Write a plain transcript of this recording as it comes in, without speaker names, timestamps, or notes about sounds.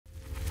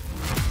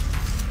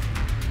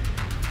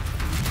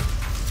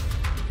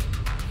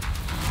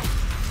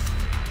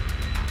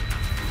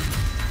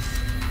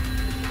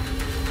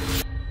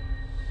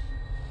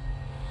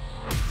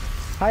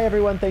Hi,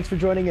 everyone. Thanks for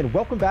joining and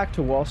welcome back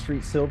to Wall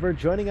Street Silver.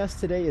 Joining us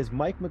today is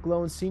Mike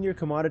McGlone, Senior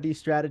Commodity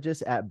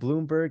Strategist at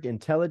Bloomberg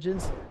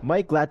Intelligence.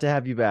 Mike, glad to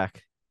have you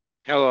back.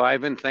 Hello,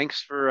 Ivan.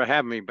 Thanks for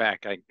having me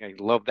back. I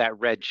love that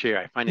red chair.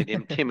 I find it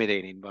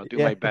intimidating, but I'll do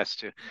Yeah, my best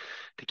to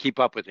keep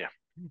up with you.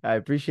 I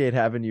appreciate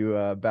having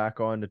you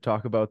back on to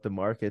talk about the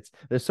markets.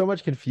 There's so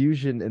much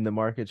confusion in the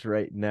markets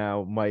right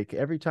now, Mike.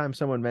 Every time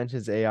someone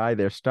mentions AI,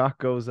 their stock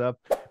goes up.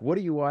 What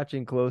are you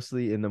watching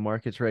closely in the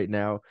markets right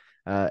now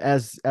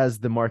as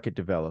the market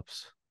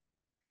develops?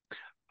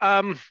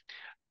 Um,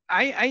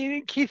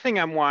 key thing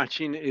I'm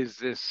watching is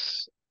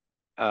this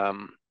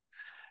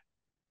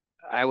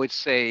I would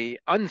say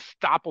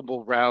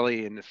unstoppable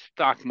rally in the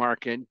stock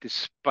market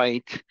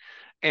despite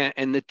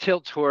and the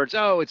tilt towards,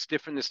 oh, it's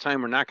different this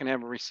time. We're not going to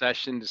have a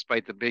recession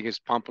despite the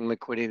biggest pump in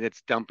liquidity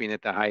that's dumping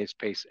at the highest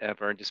pace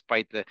ever,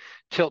 despite the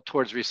tilt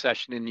towards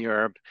recession in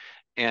Europe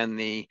and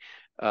the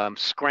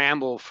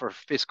scramble for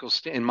fiscal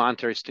and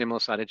monetary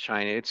stimulus out of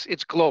China.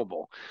 It's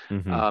global,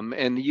 Hmm.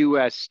 and the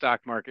U.S. stock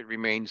market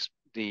remains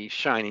the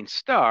shining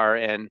star.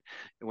 And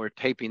we're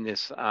taping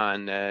this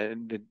on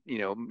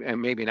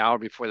maybe an hour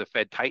before the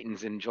Fed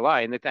tightens in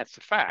July, and that's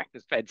the fact.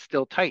 The Fed's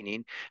still tightening,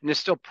 and there's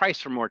still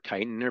price for more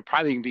tightening. They're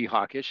probably going to be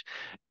hawkish,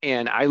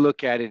 and I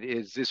look at it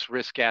as this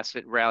risk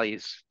asset rally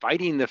is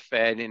fighting the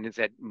Fed and is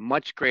at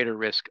much greater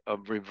risk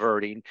of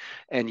reverting.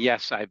 And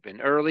yes, I've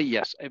been early.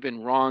 Yes, I've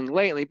been wrong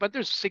lately, but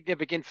there's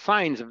significant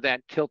signs of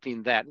that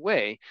tilting that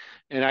way.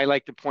 And I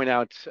like to point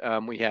out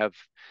we have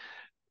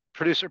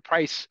producer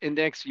price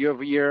index year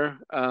over year.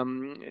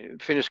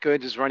 Finished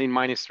goods is running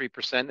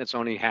 -3%. That's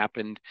only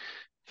happened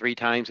three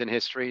times in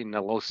history. And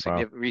the most Wow.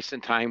 significant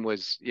recent time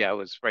was, yeah, it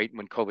was right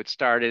when COVID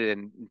started.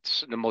 And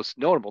the most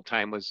notable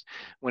time was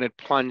when it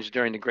plunged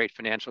during the great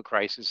financial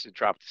crisis. It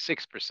dropped to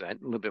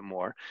 6%, a little bit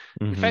more.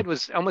 The Hmm. Fed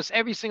was almost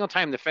every single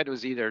time the Fed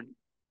was either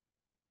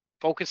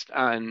focused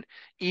on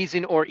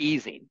easing or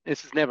easing.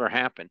 This has never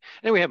happened.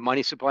 And then we have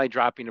money supply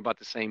dropping about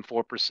the same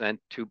 4%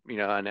 to,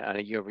 on a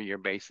year-over-year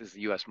basis,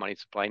 the U.S. money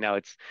supply. Now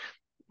it's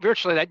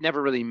virtually that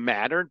never really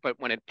mattered, but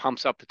when it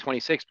pumps up to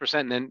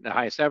 26% and then the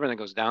highest ever, and then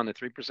goes down to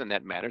 3%,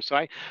 that matters.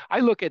 So I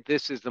look at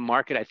this as the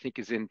market I think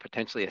is in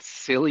potentially a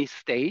silly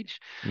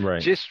stage.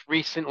 Right. Just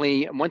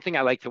recently, one thing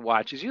I like to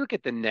watch is you look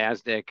at the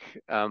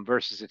NASDAQ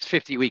versus its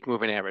 50-week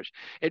moving average.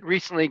 It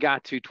recently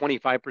got to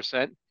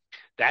 25%.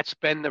 That's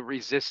been the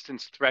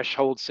resistance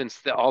threshold since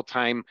the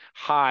all-time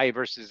high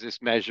versus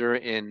this measure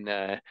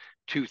in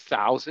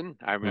 2000.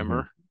 I Hmm.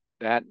 remember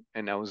that,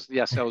 and that was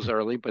yes, that was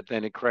early, but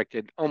then it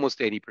corrected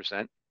almost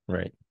 80%.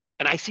 Right.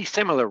 And I see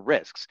similar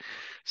risks.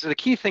 So the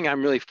key thing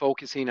I'm really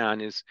focusing on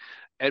is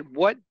at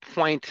what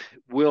point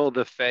will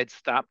the Fed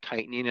stop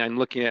tightening? And I'm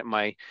looking at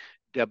my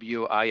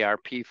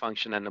WIRP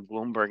function on the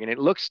Bloomberg, and it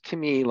looks to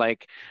me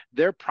like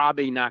they're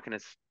probably not going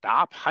to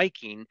stop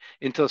hiking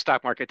until the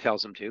stock market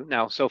tells them to.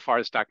 Now, so far,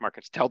 the stock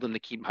market's told them to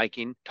keep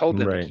hiking, told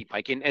them to Right. keep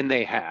hiking, and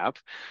they have.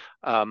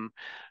 Um,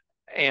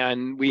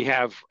 and we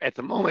have at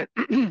the moment,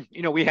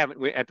 we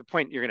haven't at the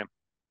point you're going to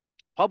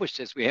publish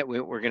this, we're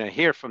going to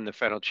hear from the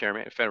Federal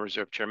Chairman, Federal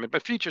Reserve Chairman,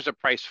 but futures are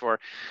priced for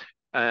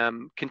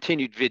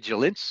continued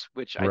vigilance,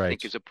 which I think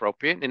Right. is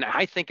appropriate. And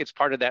I think it's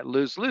part of that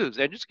lose-lose.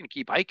 They're just going to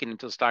keep hiking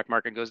until the stock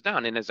market goes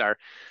down. And as our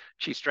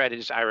chief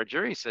strategist, Ira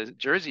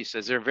Jersey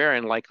says, they're very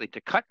unlikely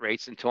to cut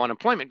rates until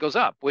unemployment goes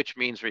up, which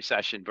means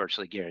recession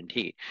virtually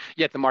guaranteed.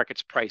 Yet the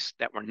market's priced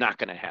that we're not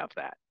going to have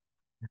that.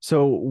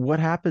 So what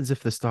happens if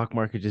the stock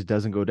market just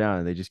doesn't go down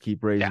and they just Yeah.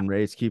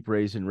 keep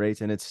raising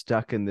rates, and it's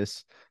stuck in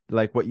this,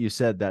 like what you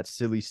said, that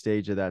silly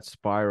stage of that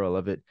spiral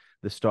of it,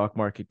 the stock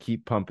market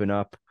keep pumping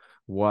up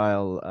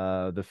while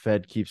the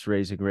Fed keeps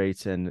raising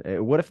rates, and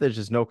what if there's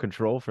just no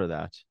control for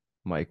that,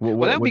 Mike? What Well,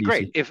 what, that would what be do you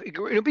great. see? If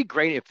it'll be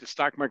great if the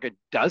stock market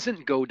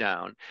doesn't go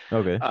down,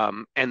 Okay.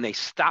 and they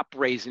stop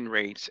raising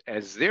rates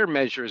as their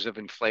measures of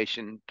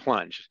inflation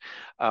plunge.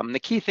 The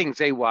key things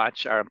they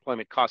watch: our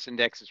employment cost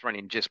index is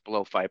running just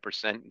below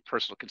 5%,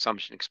 personal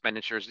consumption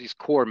expenditures, these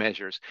core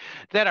measures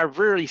that are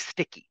really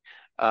sticky.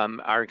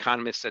 Our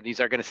economists said these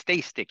are going to stay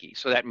sticky.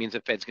 So that means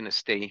the Fed's going to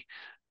stay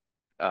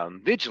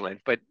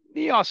vigilant. But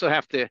you also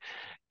have to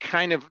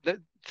kind of,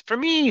 for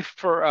me,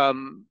 for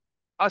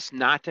us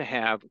not to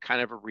have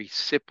kind of a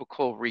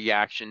reciprocal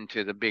reaction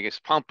to the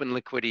biggest pump in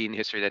liquidity in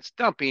history that's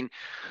dumping,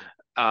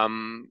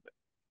 um,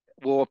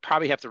 we'll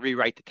probably have to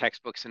rewrite the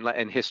textbooks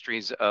and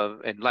histories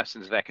of and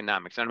lessons of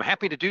economics. And I'm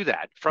happy to do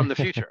that from the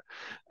future.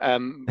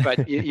 But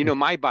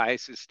my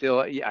bias is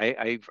still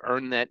I've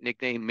earned that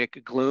nickname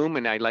Mick Gloom,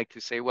 and I like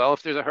to say, well,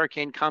 if there's a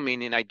hurricane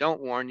coming and I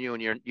don't warn you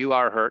and you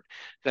are hurt,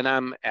 then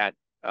I'm at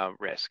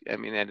risk. I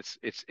mean, that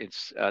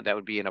it's that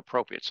would be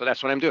inappropriate. So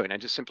that's what I'm doing. I'm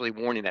just simply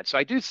warning that. So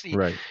I do see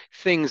Right.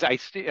 things.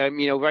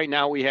 Right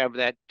now we have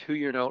that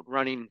 2-year note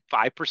running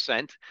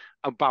 5%,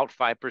 about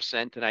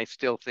 5%, and I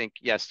still think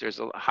yes, there's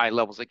a high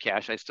levels of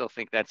cash. I still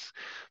think that's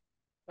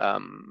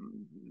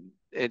um,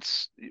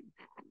 it's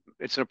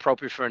it's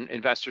appropriate for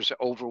investors to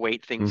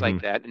overweight things like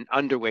Hmm. that and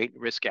underweight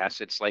risk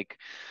assets like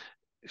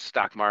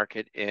stock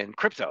market and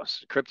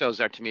cryptos. Cryptos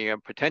are to me a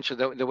potential.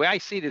 The way I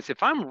see this,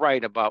 if I'm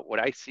right about what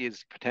I see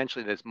as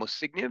potentially the most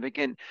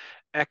significant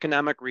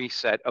economic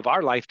reset of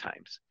our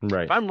lifetimes, if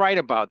Right. I'm right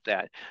about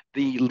that,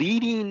 the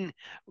leading,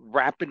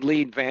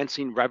 rapidly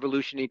advancing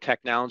revolutionary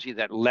technology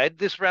that led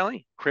this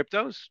rally,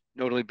 cryptos,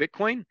 notably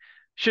Bitcoin,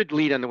 should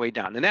lead on the way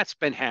down. And that's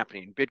been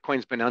happening.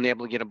 Bitcoin's been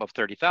unable to get above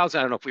 30,000.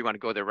 I don't know if we want to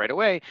go there right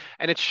away.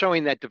 And it's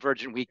showing that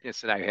divergent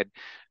weakness that I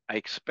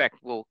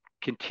expect will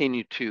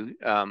continue to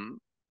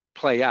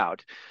play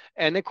out.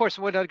 And of course,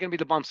 what are going to be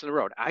the bumps in the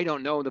road? I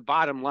don't know. The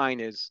bottom line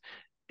is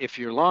if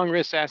you're long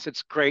risk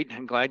assets, great.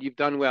 I'm glad you've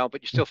done well,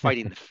 but you're still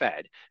fighting the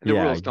Fed. And the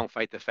Yeah. rules don't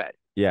fight the Fed.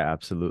 Yeah,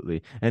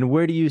 absolutely. And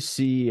where do you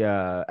see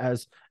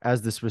as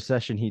this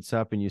recession heats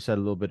up, and you said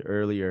a little bit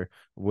earlier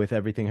with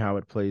everything how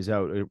it plays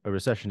out, a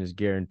recession is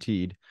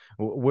guaranteed.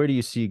 Where do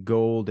you see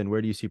gold and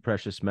where do you see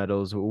precious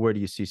metals? Where do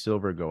you see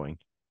silver going?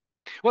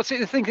 Well, see,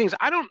 the thing is,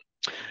 I don't,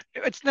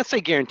 it's let's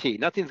say guaranteed.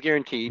 Nothing's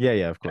guaranteed. Yeah,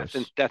 yeah, of Death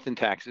and course. death and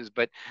taxes.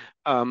 But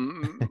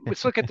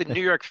let's look at the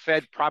New York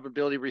Fed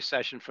probability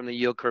recession from the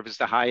yield curve is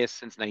the highest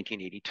since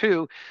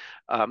 1982.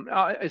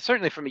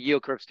 Certainly from a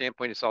yield curve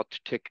standpoint, it's all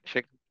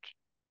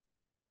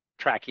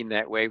tracking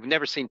that way. We've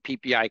never seen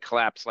PPI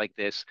collapse like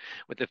this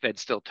with the Fed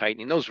still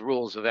tightening. Those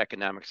rules of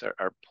economics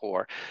are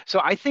poor. So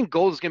I think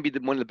gold is going to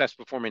be one of the best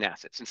performing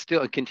assets and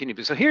still continue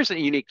to. So here's a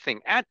unique thing.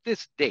 At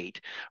this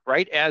date,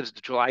 right as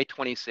July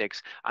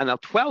 26, on a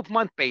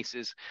 12-month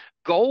basis,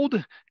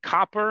 gold,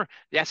 copper,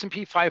 the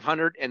S&P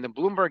 500, and the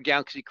Bloomberg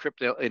Galaxy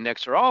Crypto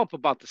Index are all up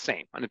about the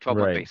same on a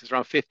 12-month Right. basis,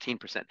 around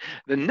 15%.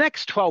 The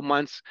next 12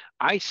 months,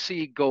 I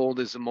see gold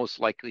as the most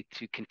likely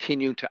to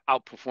continue to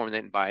outperform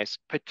that bias,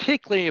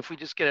 particularly if we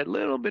just get a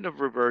little bit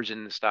of reversion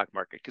in the stock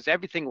market, because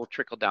everything will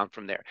trickle down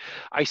from there.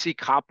 I see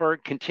copper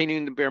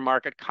continuing the bear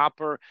market.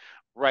 Copper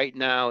right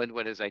now, and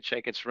what is I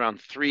check, it's around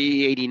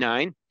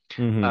 389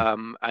 Hmm.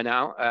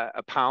 now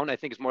a pound. I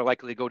think is more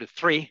likely to go to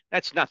three.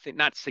 That's nothing,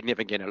 not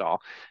significant at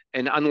all,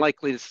 and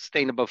unlikely to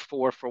sustain above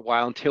four for a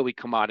while until we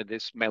come out of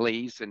this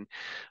malaise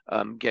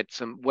and get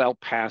some well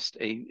past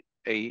a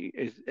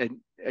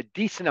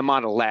decent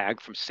amount of lag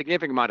from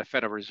significant amount of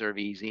Federal Reserve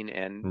easing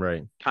and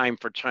Right. time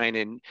for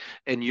China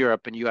and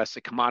Europe and US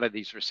to come out of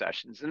these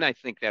recessions. And I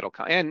think that'll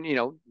come. And,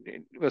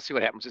 we'll see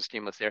what happens with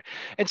stimulus there.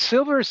 And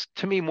silver is,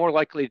 to me, more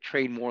likely to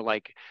trade more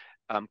like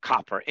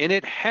copper. And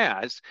it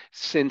has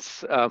since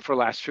for the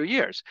last few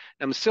years.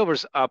 Now,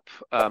 silver's up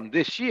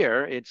this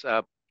year. It's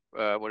up,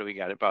 what do we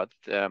got? About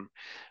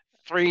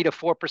 3 to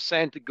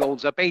 4%. The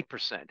gold's up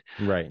 8%.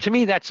 Right. To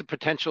me, that's a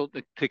potential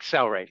to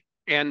accelerate.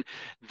 And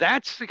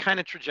that's the kind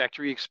of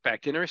trajectory you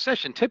expect in a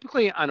recession.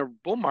 Typically, on a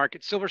bull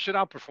market, silver should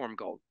outperform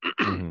gold,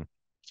 Hmm.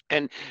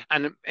 and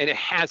it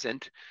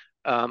hasn't.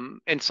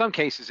 In some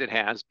cases, it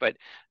has, but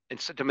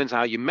it depends on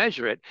how you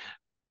measure it.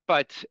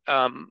 But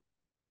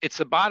it's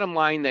the bottom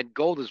line that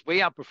gold is way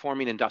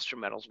outperforming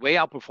industrial metals, way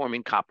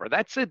outperforming copper.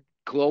 That's a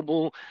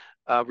global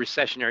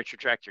recessionary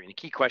trajectory. And the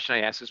key question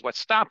I ask is what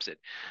stops it?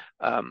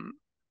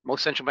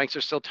 Most central banks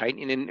are still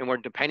tightening, and we're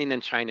depending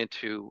on China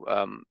to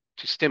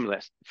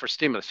stimulus,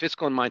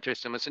 fiscal and monetary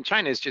stimulus. And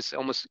China is just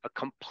almost a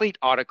complete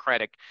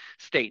autocratic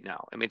state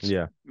now. I mean, it's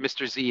Yeah.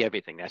 Mr. Z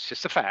everything. That's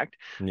just a fact.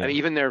 I Yeah. mean,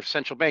 even their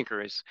central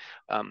banker is,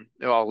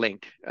 they're all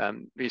linked,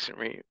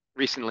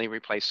 recently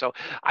replaced. So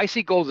I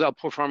see gold is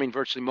outperforming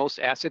virtually most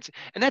assets,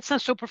 and that's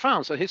not so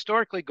profound. So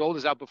historically, gold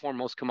has outperformed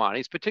most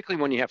commodities,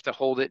 particularly when you have to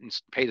hold it and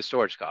pay the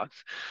storage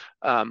costs.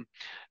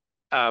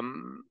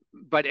 Um,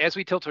 but as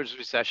we tilt towards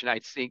recession, I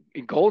see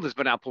gold has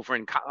been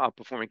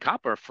outperforming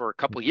copper for a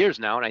couple of years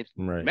now, and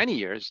Right. many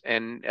years.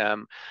 And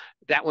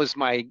that was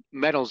my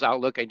metals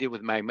outlook I did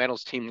with my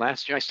metals team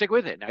last year. I stick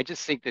with it. I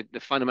just think that the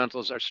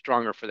fundamentals are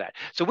stronger for that.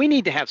 So we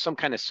need to have some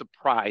kind of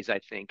surprise, I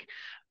think,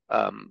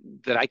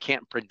 that I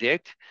can't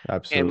predict.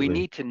 And we Absolutely.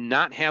 need to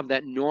not have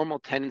that normal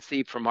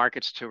tendency for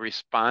markets to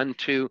respond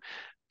to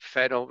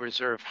Federal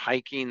Reserve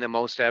hiking the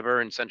most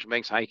ever and central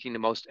banks hiking the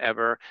most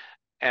ever,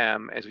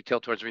 as we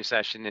tilt towards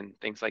recession and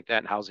things like that,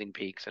 and housing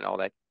peaks and all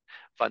that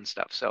fun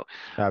stuff. So, um,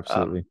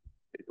 Absolutely.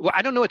 well,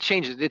 I don't know what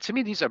changes. To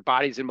me, these are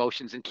bodies,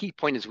 emotions, and key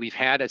point is we've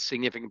had a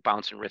significant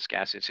bounce in risk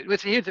assets.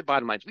 Here's the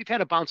bottom line: we've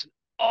had a bounce in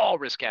all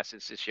risk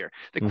assets this year.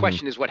 The Hmm.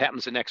 question is what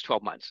happens the next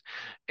 12 months.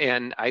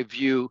 And I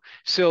view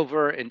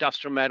silver,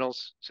 industrial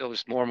metals,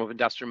 silver's more of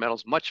industrial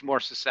metals, much more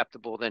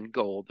susceptible than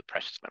gold, the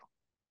precious metal.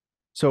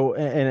 So,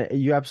 and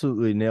you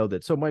absolutely nailed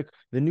it. So, Mike,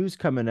 the news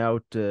coming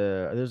out,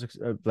 there's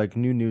like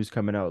new news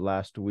coming out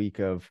last week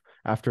of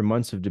after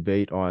months of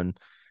debate on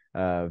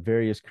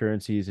various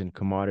currencies and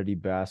commodity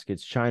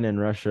baskets, China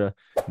and Russia,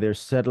 they're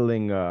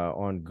settling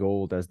on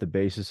gold as the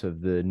basis of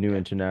the new Okay.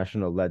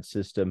 international lead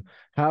system.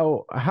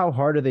 How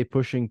hard are they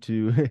pushing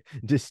to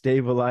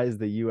destabilize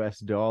the US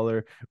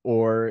dollar,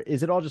 or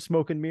is it all just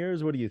smoke and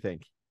mirrors? What do you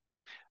think?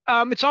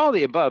 It's all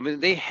the above. I mean,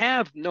 they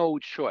have no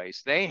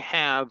choice. They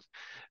have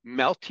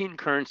melting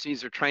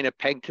currencies. They're trying to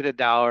peg to the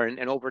dollar, and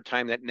over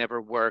time that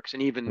never works.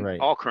 And even Right.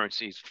 all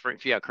currencies,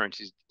 fiat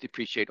currencies,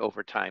 depreciate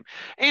over time.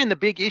 And the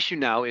big issue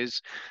now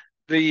is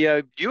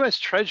the U.S.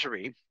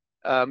 Treasury.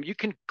 You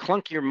can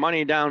clunk your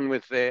money down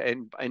with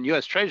in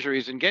U.S.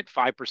 Treasuries and get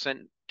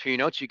 5% to your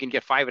notes. You can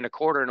get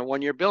 5.25% in a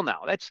 1-year bill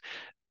now. That's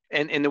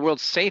and the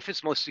world's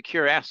safest, most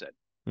secure asset.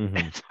 Hmm.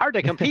 It's hard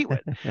to compete with,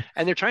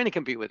 and they're trying to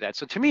compete with that.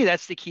 So to me,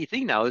 that's the key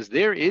thing now: is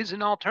there is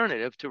an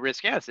alternative to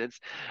risk assets,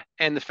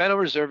 and the Federal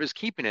Reserve is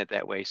keeping it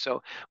that way.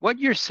 So what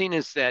you're seeing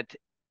is that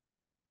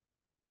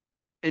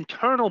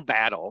internal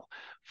battle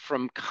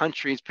from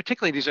countries,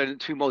 particularly these are the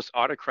two most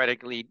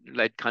autocratically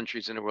led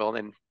countries in the world,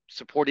 and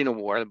supporting a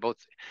war. Both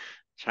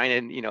China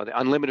and the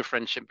unlimited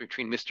friendship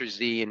between Mr.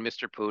 Z and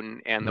Mr. Putin,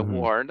 and the Hmm.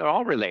 war, they're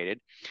all related.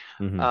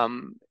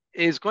 Hmm.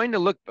 Is going to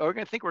look, we're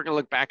going to think we're going to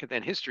look back at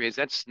that history as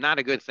that's not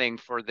a good thing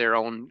for their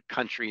own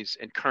countries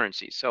and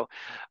currencies. So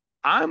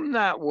I'm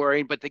not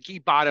worried, but the key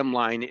bottom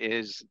line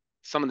is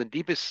some of the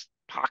deepest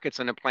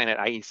pockets on the planet,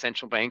 i.e.,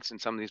 central banks and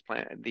some of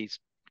these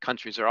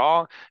countries are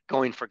all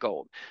going for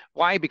gold.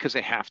 Why? Because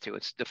they have to.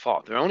 It's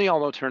default. Their only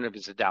alternative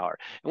is the dollar.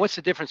 And what's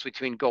the difference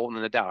between gold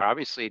and the dollar?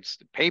 Obviously, it's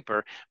the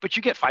paper, but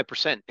you get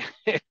 5%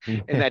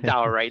 in that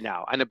dollar right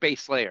now on a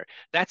base layer.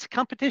 That's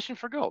competition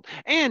for gold.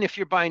 And if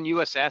you're buying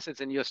U.S.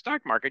 assets in the U.S. stock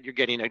market, you're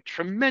getting a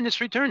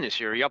tremendous return this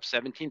year. You're up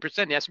 17%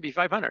 in the S&P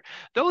 500.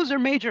 Those are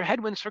major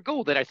headwinds for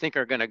gold that I think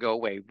are going to go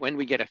away when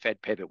we get a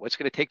Fed pivot. What's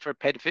going to take for a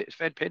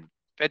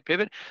Fed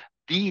pivot?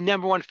 The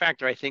number one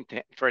factor I think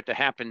for it to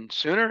happen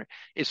sooner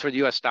is for the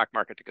U.S. stock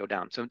market to go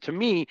down. So to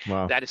me,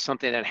 Wow. that is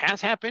something that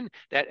has happened.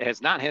 That has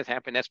not has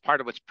happened. That's part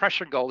of what's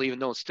pressured gold, even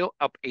though it's still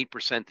up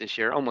 8% this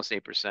year, almost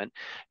 8%.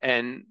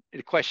 And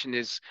the question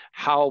is,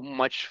 how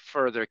much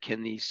further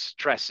can these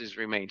stresses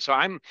remain? So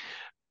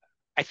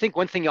I think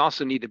one thing you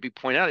also need to be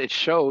pointed out, it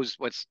shows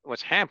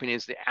what's happening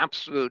is the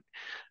absolute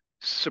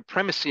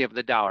supremacy of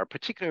the dollar,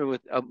 particularly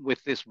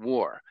with this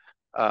war.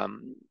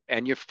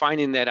 And you're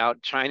finding that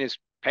out. China's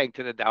pegged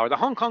to the dollar. The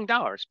Hong Kong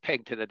dollar is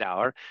pegged to the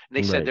dollar. And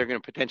they said Right. they're going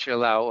to potentially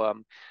allow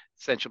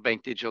central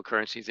bank digital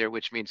currencies there,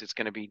 which means it's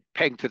going to be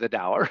pegged to the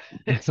dollar.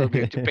 So it'll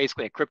be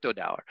basically a crypto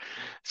dollar.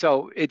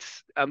 So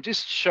it's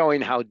just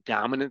showing how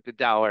dominant the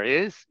dollar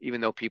is,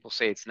 even though people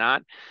say it's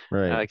not. I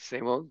Right. like to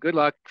say, well, good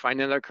luck. Find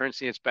another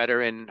currency that's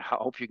better, and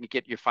hope you can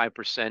get your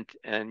 5%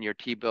 and your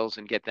T-bills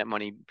and get that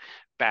money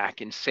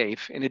back and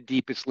safe in the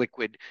deepest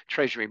liquid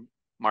treasury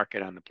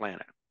market on the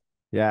planet.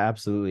 Yeah,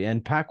 absolutely.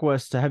 And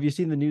PacWest, have you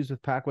seen the news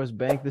with PacWest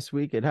Bank this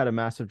week? It had a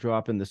massive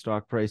drop in the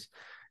stock price,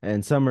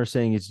 and some are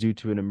saying it's due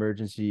to an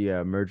emergency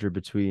merger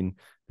between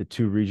the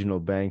two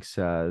regional banks.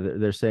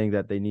 They're saying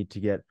that they need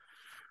to get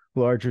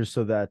larger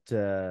so that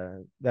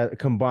that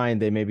combined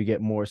they maybe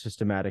get more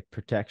systematic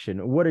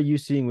protection. What are you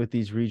seeing with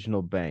these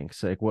regional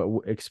banks? Like what,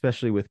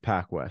 especially with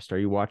PacWest? Are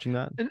you watching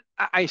that? And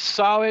I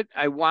saw it.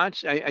 I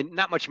watched.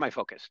 Not much of my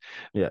focus,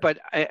 Yeah. but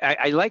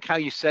I like how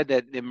you said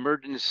that the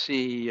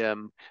emergency.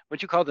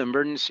 What you call the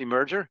emergency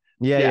merger?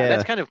 Yeah, Yeah,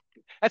 yeah.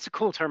 that's a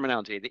cool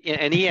terminology.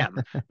 An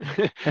EM.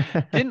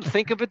 Didn't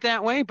think of it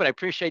that way, but I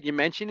appreciate you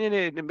mentioning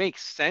it. It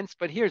makes sense.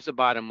 But here's the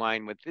bottom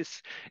line with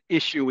this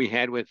issue we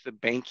had with the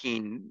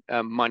banking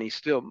money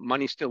still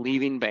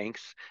leaving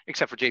banks,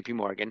 except for J.P.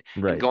 Morgan,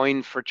 and Right.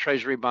 going for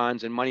treasury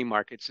bonds and money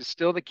markets is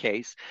still the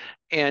case.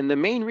 And the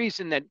main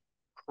reason that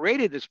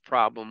created this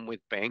problem with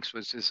banks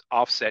was this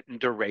offset in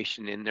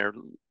duration in their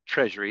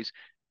treasuries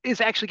is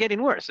actually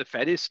getting worse. The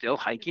Fed is still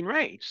hiking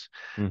rates.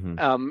 Hmm.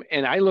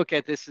 And I look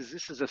at this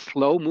is a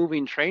slow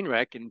moving train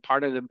wreck, and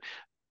part of the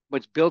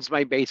what builds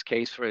my base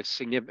case for a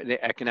significant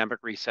economic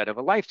reset of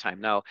a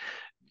lifetime. Now,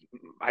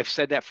 I've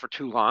said that for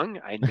too long.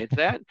 I admit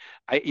that.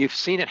 You've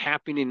seen it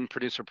happening in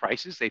producer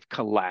prices. They've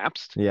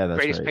collapsed. Yeah, that's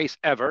Greatest right. pace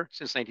ever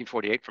since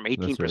 1948, from That's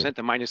right. 18%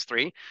 to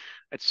 -3.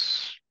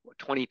 That's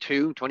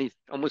 22, 20,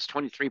 almost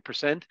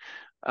 23%.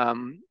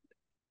 Um,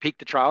 Peak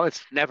to trial,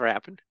 it's never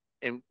happened.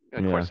 And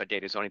of Yeah. course, that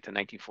data is only to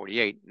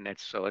 1948, and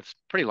it's a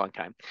pretty long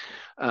time.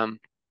 Um,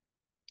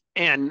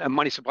 and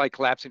money supply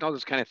collapsing, all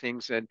those kind of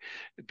things, and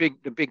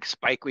the big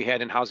spike we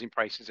had in housing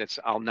prices that's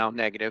all now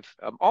negative.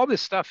 All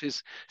this stuff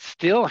is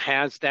still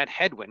has that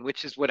headwind,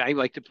 which is what I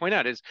like to point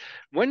out is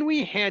when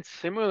we had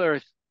similar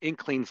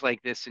inklings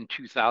like this in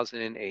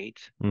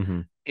 2008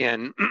 Hmm.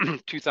 and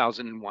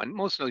 2001,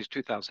 most of those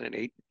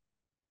 2008.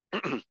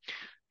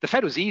 The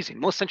Fed was easing.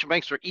 Most central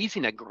banks were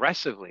easing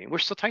aggressively, and we're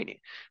still tightening.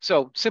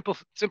 So simple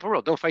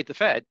rule: don't fight the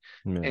Fed.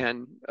 Yeah.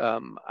 And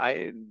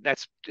I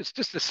that's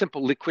just a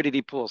simple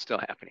liquidity pool still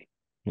happening.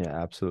 Yeah,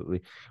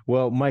 absolutely.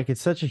 Well, Mike, it's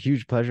such a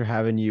huge pleasure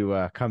having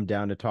you come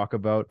down to talk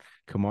about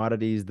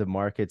commodities, the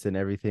markets, and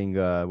everything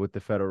with the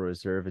Federal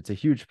Reserve. It's a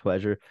huge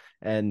pleasure.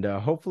 And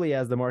hopefully,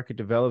 as the market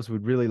develops,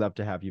 we'd really love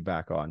to have you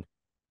back on.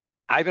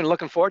 I've been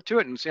looking forward to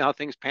it and see how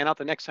things pan out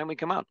the next time we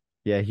come out.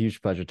 Yeah,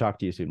 huge pleasure. Talk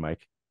to you soon,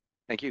 Mike.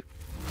 Thank you.